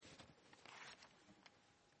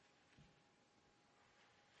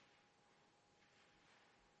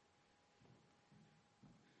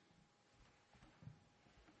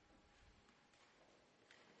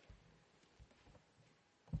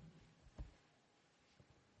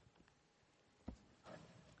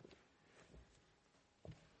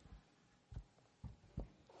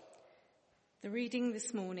The reading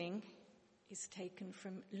this morning is taken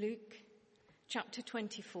from Luke chapter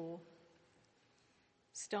 24,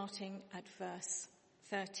 starting at verse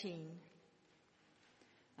 13.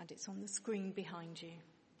 And it's on the screen behind you.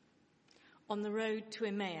 On the road to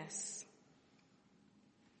Emmaus.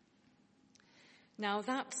 Now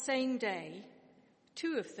that same day,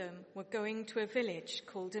 2 of them were going to a village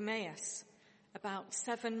called Emmaus, about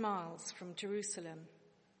 7 miles from Jerusalem.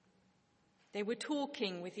 They were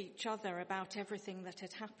talking with each other about everything that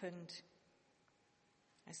had happened.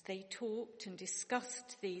 As they talked and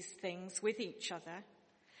discussed these things with each other,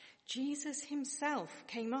 Jesus himself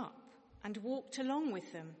came up and walked along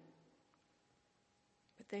with them.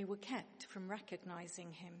 But they were kept from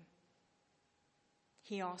recognizing him.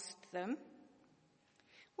 He asked them,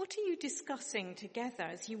 "What are you discussing together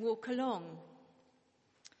as you walk along?"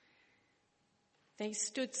 They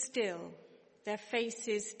stood still, their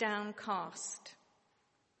faces downcast.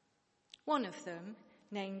 One of them,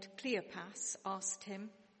 named Cleopas, asked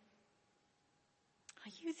him,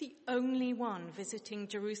 "Are you the only one visiting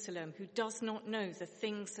Jerusalem who does not know the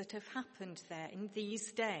things that have happened there in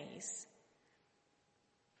these days?"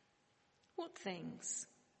 "What things?"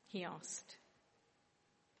 he asked.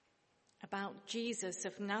 "About Jesus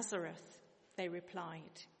of Nazareth," they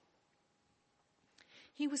replied.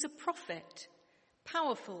 "He was a prophet,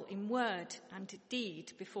 powerful in word and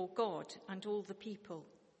deed before God and all the people.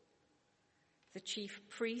 The chief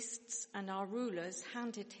priests and our rulers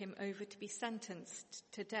handed him over to be sentenced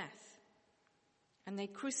to death, and they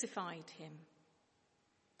crucified him.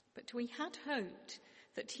 But we had hoped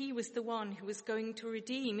that he was the one who was going to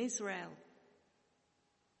redeem Israel.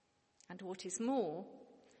 And what is more,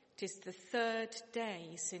 it is the 3rd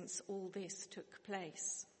day since all this took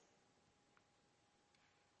place.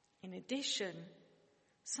 In addition,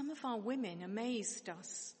 some of our women amazed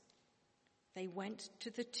us. They went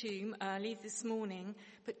to the tomb early this morning,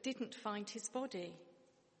 but didn't find his body.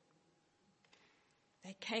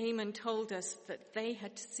 They came and told us that they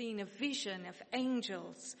had seen a vision of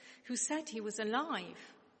angels who said he was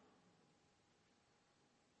alive.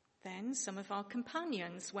 Then some of our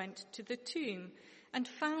companions went to the tomb and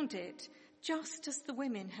found it just as the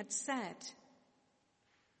women had said.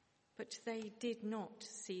 But they did not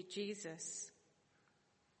see Jesus."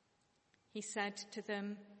 He said to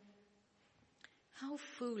them, "How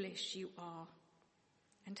foolish you are,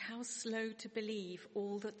 and how slow to believe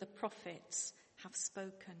all that the prophets have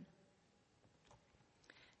spoken."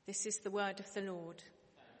 This is the word of the Lord.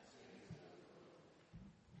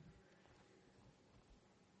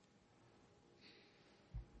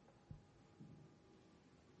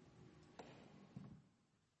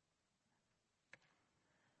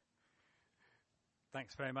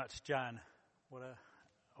 Thanks very much, Jan. What a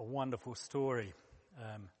wonderful story.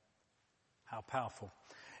 How powerful.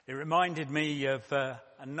 It reminded me of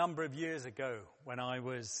a number of years ago when I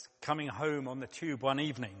was coming home on the tube one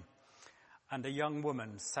evening, and a young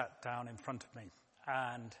woman sat down in front of me,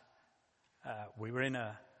 and we were in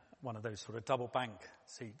one of those sort of double bank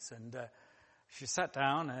seats, and she sat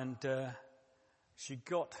down and she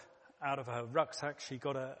got out of her rucksack, she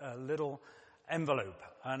got a little envelope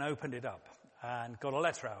and opened it up and got a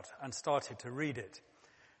letter out and started to read it.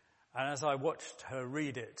 And as I watched her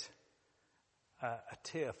read it, a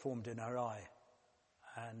tear formed in her eye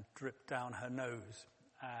and dripped down her nose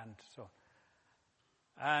and so on.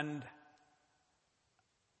 And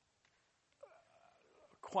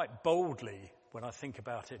quite boldly, when I think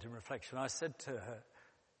about it in reflection, I said to her,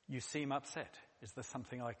 "You seem upset. Is there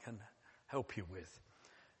something I can help you with?"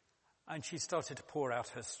 And she started to pour out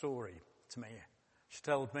her story to me. She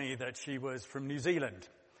told me that she was from New Zealand,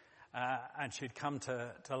 and she'd come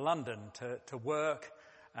to London to work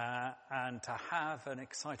and to have an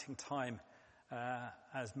exciting time,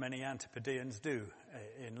 as many Antipodeans do,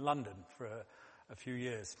 in London for a few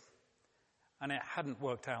years. And it hadn't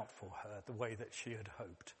worked out for her the way that she had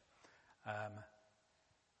hoped.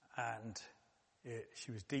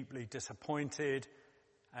 She was deeply disappointed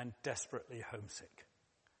and desperately homesick.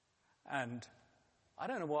 And I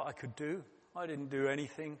don't know what I could do. I didn't do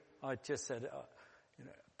anything. I just said,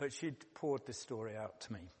 but she'd poured this story out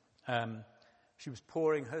to me. She was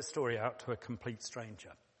pouring her story out to a complete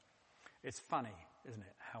stranger. It's funny, isn't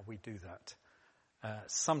it, how we do that?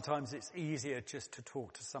 Sometimes it's easier just to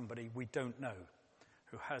talk to somebody we don't know,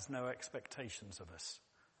 who has no expectations of us,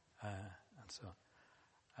 and so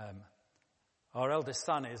on. Our eldest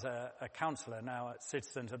son is a counsellor now at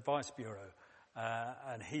Citizens Advice Bureau,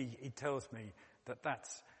 and he tells me that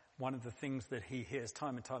that's one of the things that he hears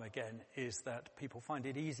time and time again, is that people find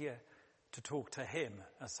it easier to talk to him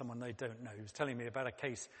as someone they don't know. He was telling me about a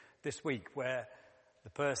case this week where The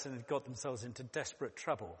person had got themselves into desperate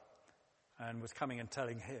trouble and was coming and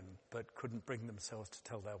telling him, but couldn't bring themselves to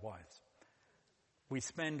tell their wives. We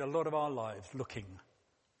spend a lot of our lives looking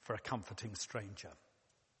for a comforting stranger.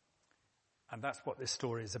 And that's what this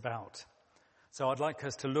story is about. So I'd like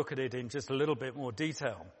us to look at it in just a little bit more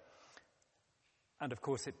detail. And of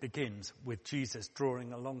course it begins with Jesus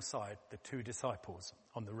drawing alongside the two disciples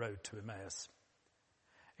on the road to Emmaus.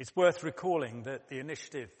 It's worth recalling that the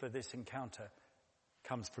initiative for this encounter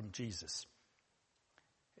comes from Jesus.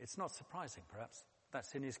 It's not surprising, perhaps.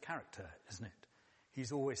 That's in his character, isn't it?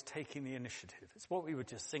 He's always taking the initiative. It's what we were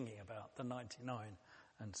just singing about, the 99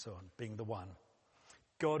 and so on, being the one.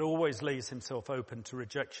 God always lays himself open to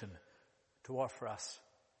rejection to offer us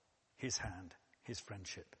his hand, his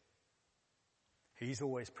friendship. He's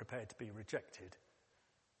always prepared to be rejected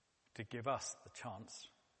to give us the chance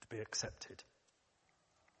to be accepted.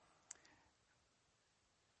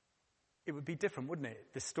 It would be different, wouldn't it,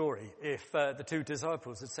 this story, if the two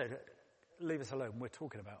disciples had said, leave us alone, we're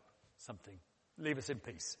talking about something, leave us in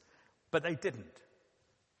peace. But they didn't.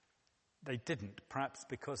 They didn't, perhaps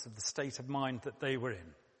because of the state of mind that they were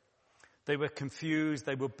in. They were confused,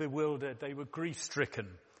 they were bewildered, they were grief-stricken,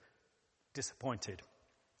 disappointed,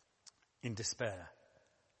 in despair.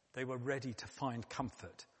 They were ready to find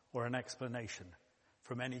comfort or an explanation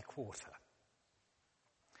from any quarter.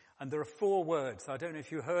 And there are 4 words, I don't know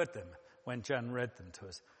if you heard them when Jan read them to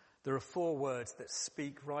us. There are 4 words that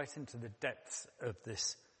speak right into the depths of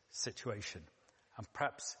this situation and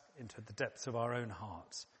perhaps into the depths of our own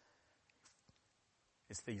hearts.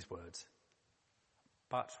 It's these words.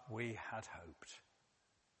 But we had hoped.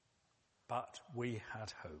 But we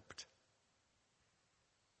had hoped.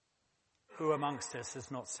 Who amongst us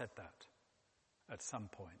has not said that at some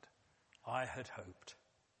point? I had hoped.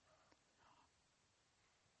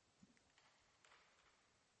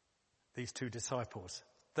 These two disciples,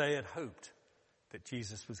 they had hoped that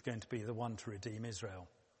Jesus was going to be the one to redeem Israel.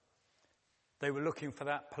 They were looking for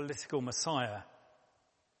that political Messiah,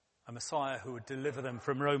 a Messiah who would deliver them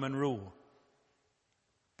from Roman rule.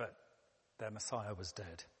 But their Messiah was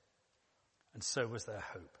dead, and so was their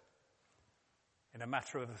hope. In a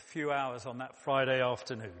matter of a few hours on that Friday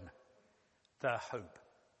afternoon, their hope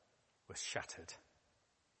was shattered.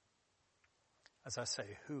 As I say,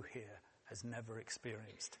 who here has never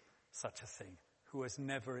experienced such a thing? Who has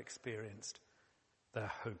never experienced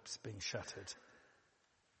their hopes being shattered?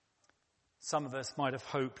 Some of us might have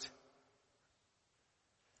hoped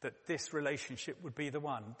that this relationship would be the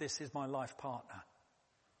one. This is my life partner.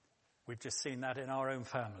 We've just seen that in our own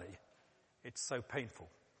family. It's so painful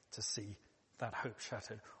to see that hope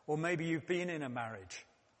shattered. Or maybe you've been in a marriage.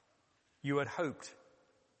 You had hoped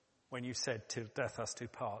when you said till death us do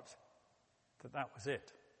part that was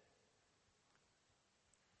it.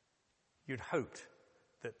 You'd hoped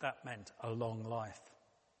that meant a long life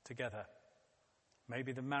together.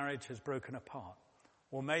 Maybe the marriage has broken apart.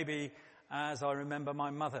 Or maybe, as I remember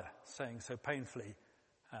my mother saying so painfully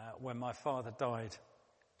when my father died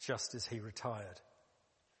just as he retired,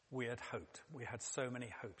 we had hoped. We had so many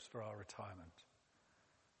hopes for our retirement.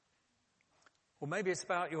 Or maybe it's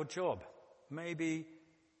about your job. Maybe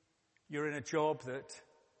you're in a job that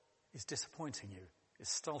is disappointing you, is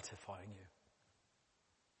stultifying you.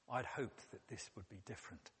 I'd hoped that this would be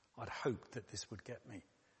different. I'd hoped that this would get me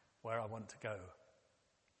where I want to go.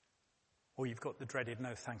 Or you've got the dreaded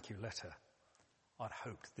no thank you letter. I'd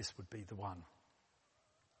hoped this would be the one.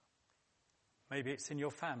 Maybe it's in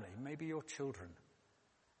your family. Maybe your children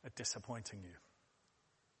are disappointing you.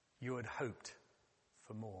 You had hoped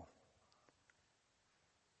for more.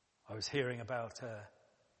 I was hearing about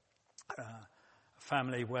a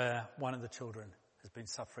family where one of the children has been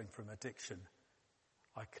suffering from addiction.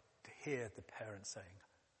 I could hear the parents saying,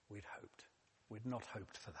 we'd not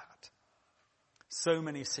hoped for that. So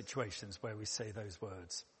many situations where we say those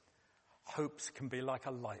words. Hopes can be like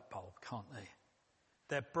a light bulb, can't they?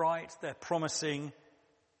 They're bright, they're promising,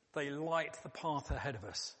 they light the path ahead of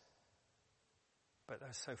us. But they're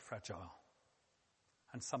so fragile.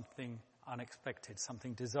 And something unexpected,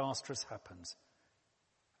 something disastrous happens.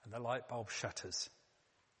 And the light bulb shatters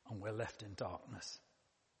and we're left in darkness.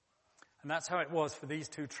 And that's how it was for these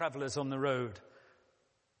two travelers on the road.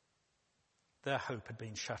 Their hope had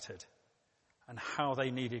been shattered and how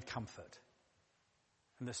they needed comfort.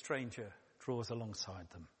 And the stranger draws alongside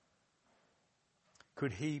them.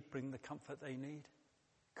 Could he bring the comfort they need?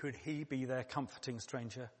 Could he be their comforting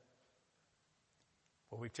stranger?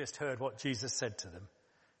 Well, we've just heard what Jesus said to them.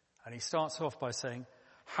 And he starts off by saying,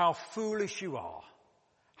 how foolish you are,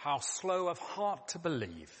 how slow of heart to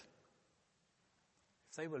believe.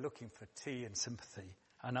 If they were looking for tea and sympathy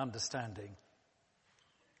and understanding,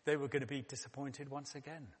 they were going to be disappointed once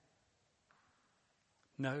again.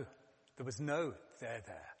 No, there was no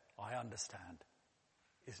there. I understand.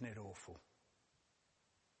 Isn't it awful?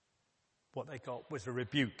 What they got was a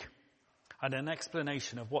rebuke and an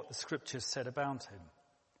explanation of what the scriptures said about him.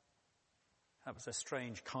 That was a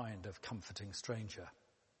strange kind of comforting stranger.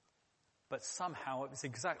 But somehow it was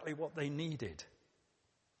exactly what they needed.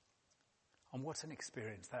 And what an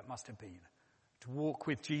experience that must have been, to walk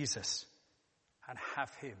with Jesus and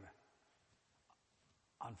have him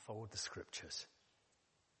unfold the scriptures.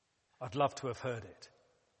 I'd love to have heard it.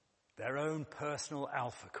 Their own personal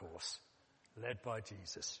alpha course, led by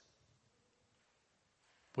Jesus.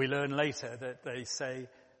 We learn later that they say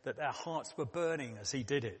that their hearts were burning as he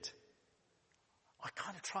did it. I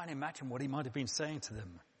kind of try and imagine what he might have been saying to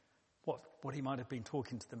them, what he might have been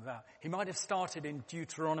talking to them about. He might have started in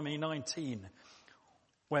Deuteronomy 19,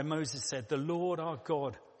 where Moses said, "The Lord our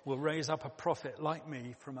God will raise up a prophet like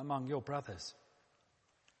me from among your brothers."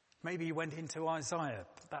 Maybe he went into Isaiah,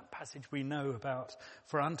 that passage we know about.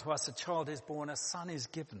 "For unto us a child is born, a son is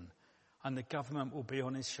given, and the government will be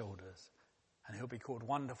on his shoulders. And he'll be called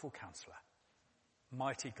Wonderful Counselor,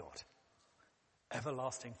 Mighty God,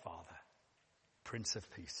 Everlasting Father, Prince of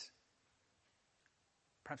Peace."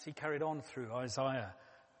 Perhaps he carried on through Isaiah,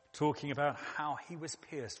 talking about how he was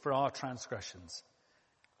pierced for our transgressions,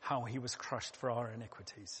 how he was crushed for our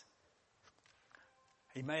iniquities.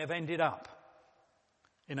 He may have ended up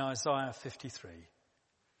in Isaiah 53,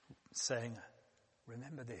 saying,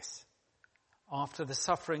 "Remember this, after the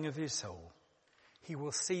suffering of his soul, he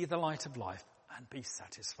will see the light of life and be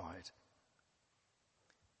satisfied."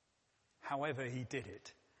 However he did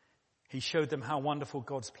it, he showed them how wonderful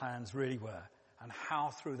God's plans really were, and how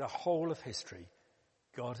through the whole of history,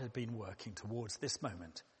 God had been working towards this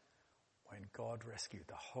moment when God rescued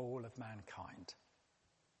the whole of mankind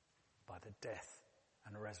by the death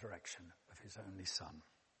and resurrection of his only Son.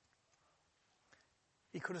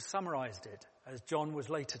 He could have summarized it, as John was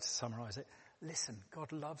later to summarize it. Listen,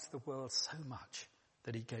 God loves the world so much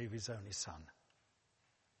that he gave his only Son.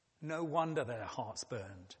 No wonder their hearts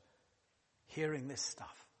burned, hearing this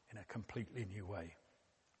stuff in a completely new way.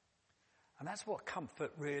 And that's what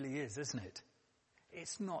comfort really is, isn't it?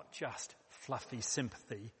 It's not just fluffy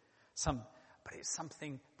sympathy, but it's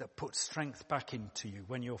something that puts strength back into you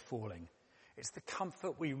when you're falling. It's the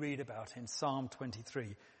comfort we read about in Psalm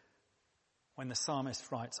 23, when the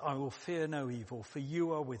psalmist writes, "I will fear no evil, for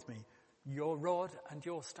you are with me. Your rod and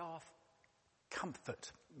your staff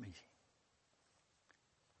comfort me."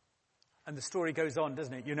 And the story goes on,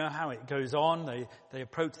 doesn't it? You know how it goes on. They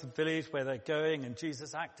approach the village where they're going, and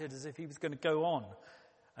Jesus acted as if he was going to go on.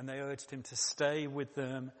 And they urged him to stay with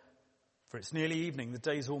them, for it's nearly evening, the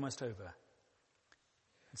day's almost over.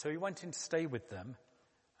 And so he went in to stay with them,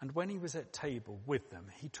 and when he was at table with them,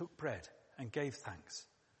 he took bread and gave thanks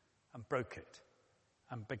and broke it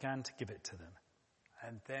and began to give it to them.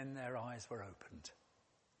 And then their eyes were opened,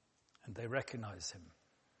 and they recognized him.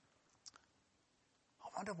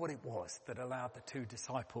 I wonder what it was that allowed the two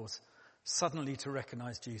disciples suddenly to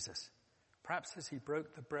recognize Jesus. Perhaps as he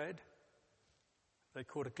broke the bread, they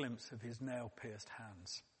caught a glimpse of his nail-pierced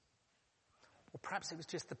hands. Or perhaps it was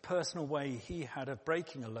just the personal way he had of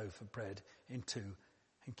breaking a loaf of bread in two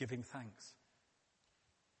and giving thanks.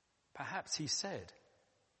 Perhaps he said,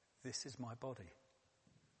 "This is my body."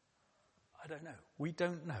 I don't know. We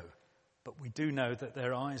don't know. But we do know that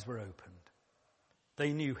their eyes were opened.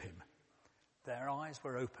 They knew him. Their eyes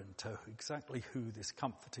were open to exactly who this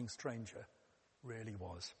comforting stranger really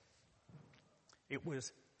was. It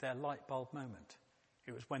was their light bulb moment.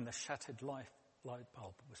 It was when the shattered light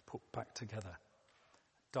bulb was put back together.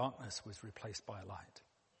 Darkness was replaced by light.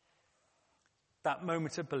 That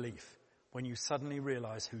moment of belief when you suddenly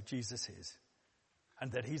realize who Jesus is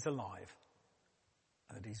and that he's alive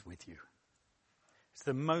and that he's with you. It's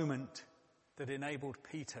the moment that enabled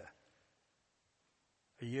Peter,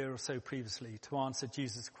 a year or so previously, to answer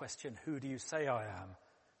Jesus' question, "Who do you say I am?"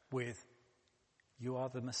 with, "You are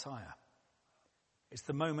the Messiah." It's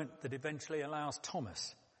the moment that eventually allows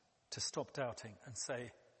Thomas to stop doubting and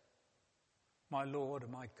say, "My Lord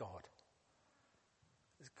and my God."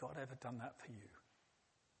 Has God ever done that for you?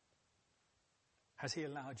 Has he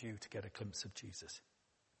allowed you to get a glimpse of Jesus?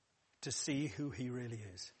 To see who he really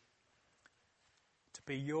is? To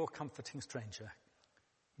be your comforting stranger,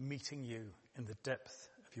 meeting you in the depth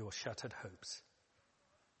of your shattered hopes?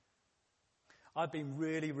 I've been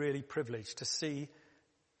really, really privileged to see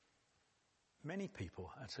many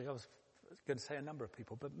people, actually I was going to say a number of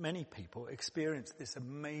people, but many people experience this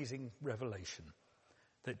amazing revelation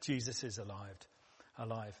that Jesus is alive,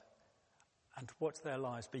 and watch their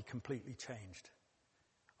lives be completely changed.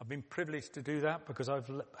 I've been privileged to do that because I've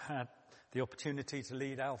had the opportunity to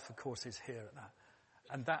lead Alpha courses here at that.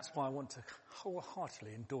 And that's why I want to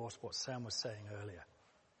wholeheartedly endorse what Sam was saying earlier.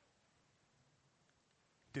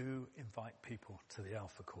 Do invite people to the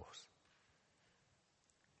Alpha course.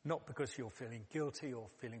 Not because you're feeling guilty or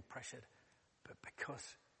feeling pressured, but because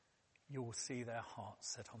you will see their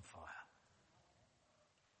hearts set on fire.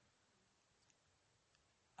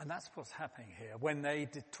 And that's what's happening here. When they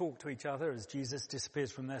talk to each other as Jesus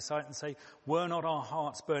disappears from their sight and say, were not our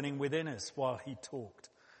hearts burning within us while he talked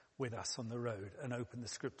with us on the road and opened the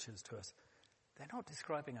scriptures to us? They're not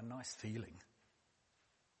describing a nice feeling.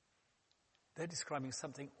 They're describing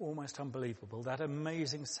something almost unbelievable, that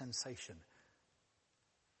amazing sensation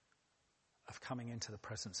of coming into the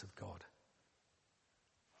presence of God.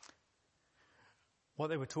 What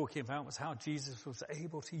they were talking about was how Jesus was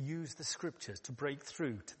able to use the scriptures to break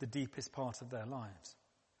through to the deepest part of their lives.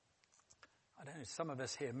 I don't know, some of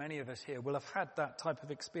us here, many of us here will have had that type of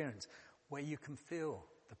experience where you can feel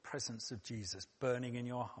the presence of Jesus burning in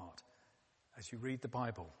your heart as you read the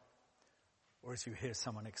Bible or as you hear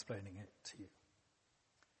someone explaining it to you.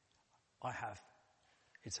 I have.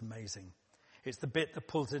 It's amazing. It's the bit that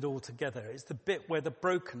pulls it all together. It's the bit where the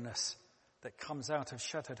brokenness that comes out of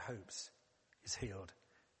shattered hopes is healed.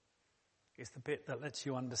 It's the bit that lets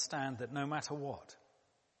you understand that no matter what,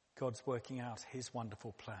 God's working out his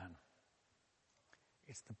wonderful plan.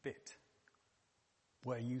 It's the bit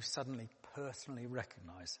where you suddenly personally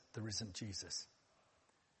recognize the risen Jesus,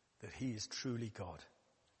 that he is truly God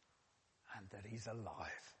and that he's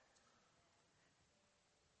alive.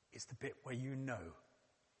 It's the bit where you know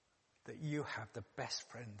that you have the best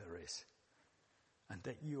friend there is and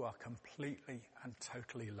that you are completely and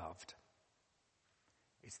totally loved.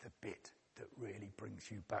 It's the bit that really brings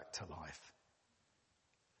you back to life.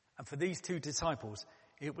 And for these two disciples,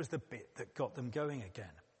 it was the bit that got them going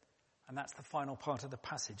again. And that's the final part of the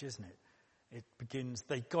passage, isn't it? It begins,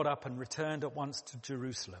 they got up and returned at once to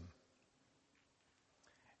Jerusalem.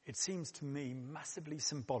 It seems to me massively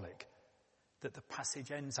symbolic that the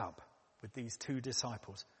passage ends up with these two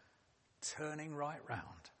disciples turning right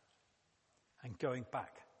round and going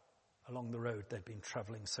back along the road they'd been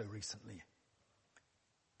travelling so recently.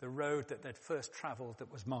 The road that they'd first travelled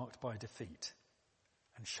that was marked by defeat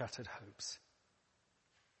and shattered hopes.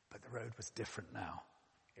 But the road was different now.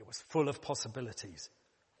 It was full of possibilities.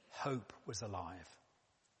 Hope was alive.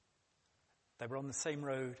 They were on the same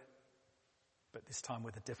road, but this time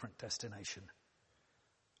with a different destination.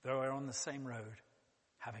 They were on the same road,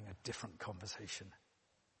 having a different conversation.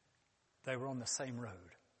 They were on the same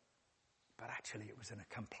road, but actually it was in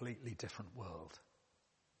a completely different world.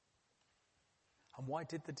 And why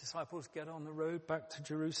did the disciples get on the road back to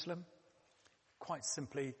Jerusalem? Quite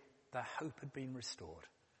simply, their hope had been restored.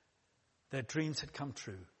 Their dreams had come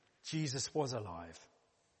true. Jesus was alive.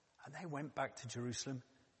 And they went back to Jerusalem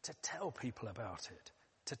to tell people about it,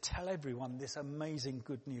 to tell everyone this amazing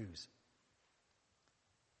good news.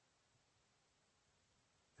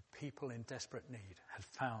 The people in desperate need had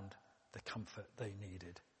found the comfort they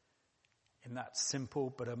needed in that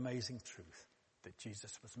simple but amazing truth that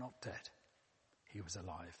Jesus was not dead. He was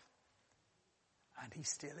alive. And he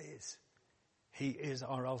still is. He is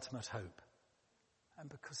our ultimate hope. And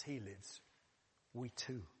because he lives, we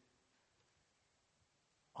too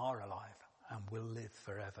are alive and will live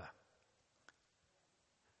forever.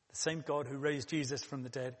 The same God who raised Jesus from the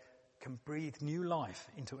dead can breathe new life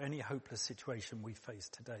into any hopeless situation we face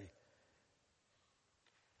today.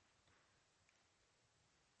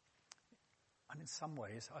 And in some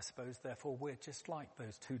ways, I suppose, therefore, we're just like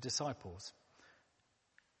those two disciples.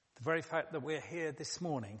 The very fact that we're here this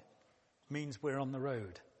morning means we're on the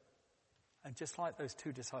road. And just like those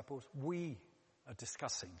two disciples, we are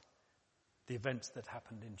discussing the events that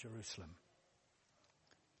happened in Jerusalem.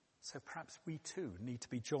 So perhaps we too need to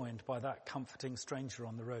be joined by that comforting stranger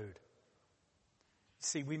on the road. You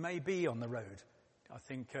see, we may be on the road. I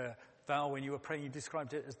think, Val, when you were praying, you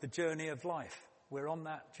described it as the journey of life. We're on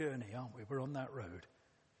that journey, aren't we? We're on that road.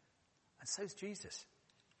 And so's Jesus.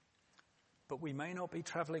 But we may not be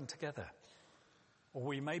travelling together, or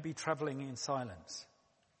we may be travelling in silence.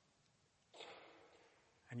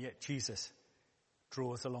 And yet Jesus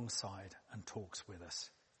draws alongside and talks with us.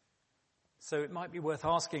 So it might be worth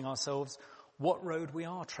asking ourselves what road we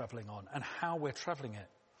are travelling on and how we're travelling it.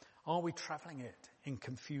 Are we travelling it in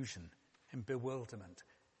confusion, in bewilderment,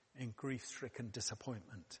 in grief-stricken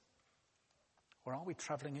disappointment? Or are we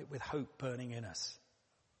travelling it with hope burning in us?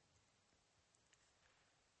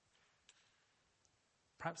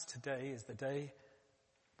 Perhaps today is the day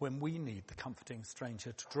when we need the comforting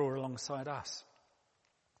stranger to draw alongside us.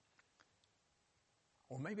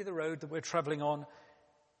 Or maybe the road that we're travelling on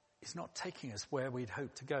is not taking us where we'd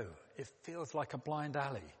hoped to go. It feels like a blind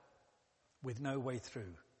alley with no way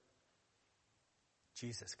through.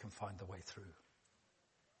 Jesus can find the way through.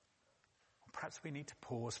 Or perhaps we need to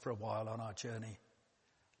pause for a while on our journey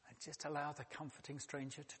and just allow the comforting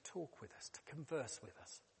stranger to talk with us, to converse with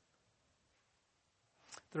us.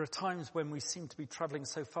 There are times when we seem to be travelling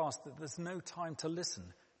so fast that there's no time to listen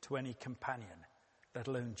to any companion, let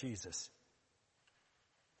alone Jesus.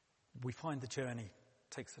 We find the journey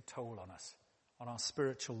takes a toll on us, on our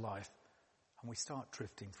spiritual life, and we start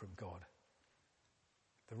drifting from God.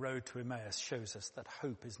 The road to Emmaus shows us that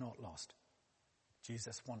hope is not lost.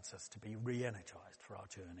 Jesus wants us to be re-energized for our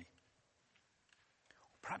journey.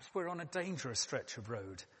 Perhaps we're on a dangerous stretch of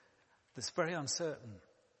road that's very uncertain.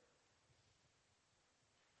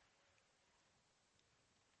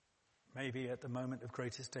 Maybe at the moment of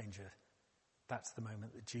greatest danger, that's the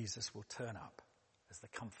moment that Jesus will turn up as the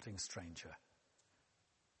comforting stranger.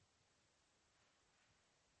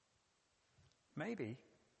 Maybe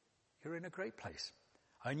you're in a great place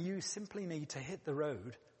and you simply need to hit the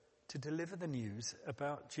road to deliver the news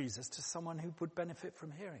about Jesus to someone who would benefit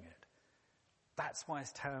from hearing it. That's why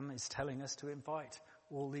Tam is telling us to invite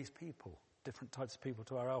all these people, different types of people,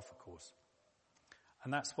 to our Alpha course.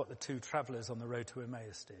 And that's what the two travellers on the road to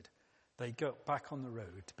Emmaus did. They got back on the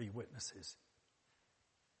road to be witnesses.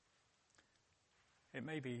 It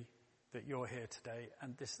may be that you're here today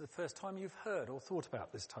and this is the first time you've heard or thought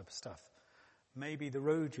about this type of stuff. Maybe the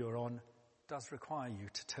road you're on does require you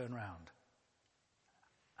to turn around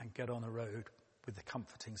and get on the road with the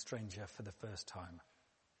comforting stranger for the first time.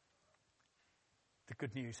 The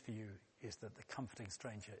good news for you is that the comforting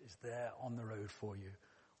stranger is there on the road for you,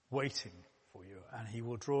 waiting for you, and he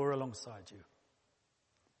will draw alongside you.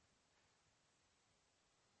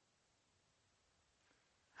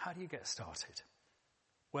 How do you get started?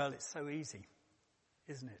 Well, it's so easy,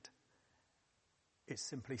 isn't it? It's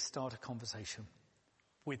simply start a conversation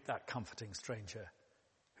with that comforting stranger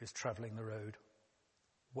who's travelling the road,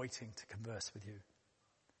 waiting to converse with you.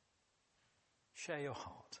 Share your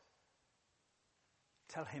heart.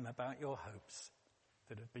 Tell him about your hopes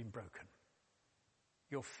that have been broken,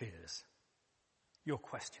 your fears, your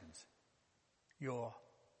questions, your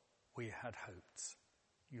we had hopes,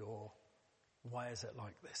 your why is it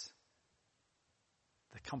like this?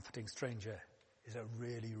 The comforting stranger is a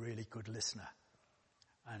really, really good listener,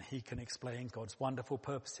 and he can explain God's wonderful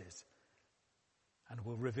purposes and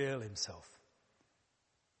will reveal himself,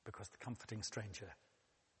 because the comforting stranger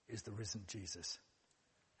is the risen Jesus,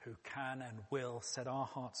 who can and will set our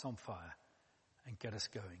hearts on fire and get us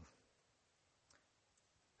going.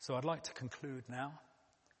 So I'd like to conclude now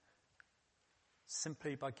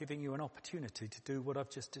simply by giving you an opportunity to do what I've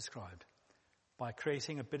just described, by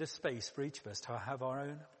creating a bit of space for each of us to have our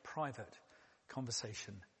own private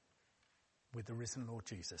conversation with the risen Lord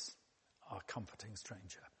Jesus, our comforting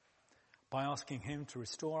stranger, by asking him to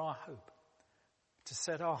restore our hope, to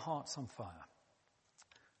set our hearts on fire.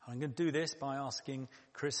 I'm going to do this by asking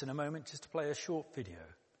Chris in a moment just to play a short video.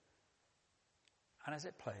 And as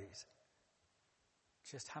it plays,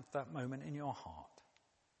 just have that moment in your heart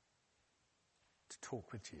to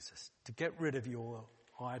talk with Jesus, to get rid of your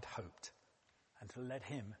I'd hoped, and to let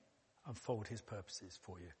him unfold his purposes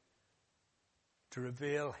for you, to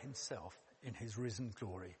reveal himself in his risen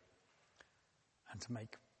glory, and to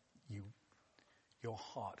make your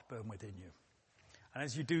heart burn within you. And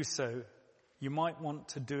as you do so, you might want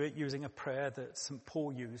to do it using a prayer that St.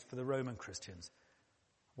 Paul used for the Roman Christians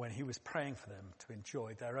when he was praying for them to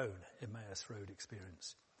enjoy their own Emmaus Road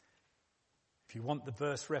experience. If you want the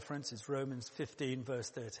verse reference, it's Romans 15, verse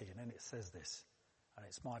 13, and it says this, and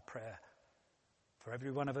it's my prayer for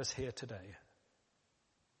every one of us here today,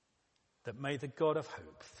 that may the God of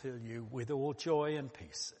hope fill you with all joy and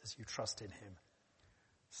peace as you trust in him,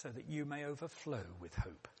 so that you may overflow with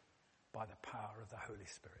hope by the power of the Holy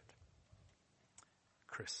Spirit.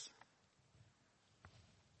 Chris.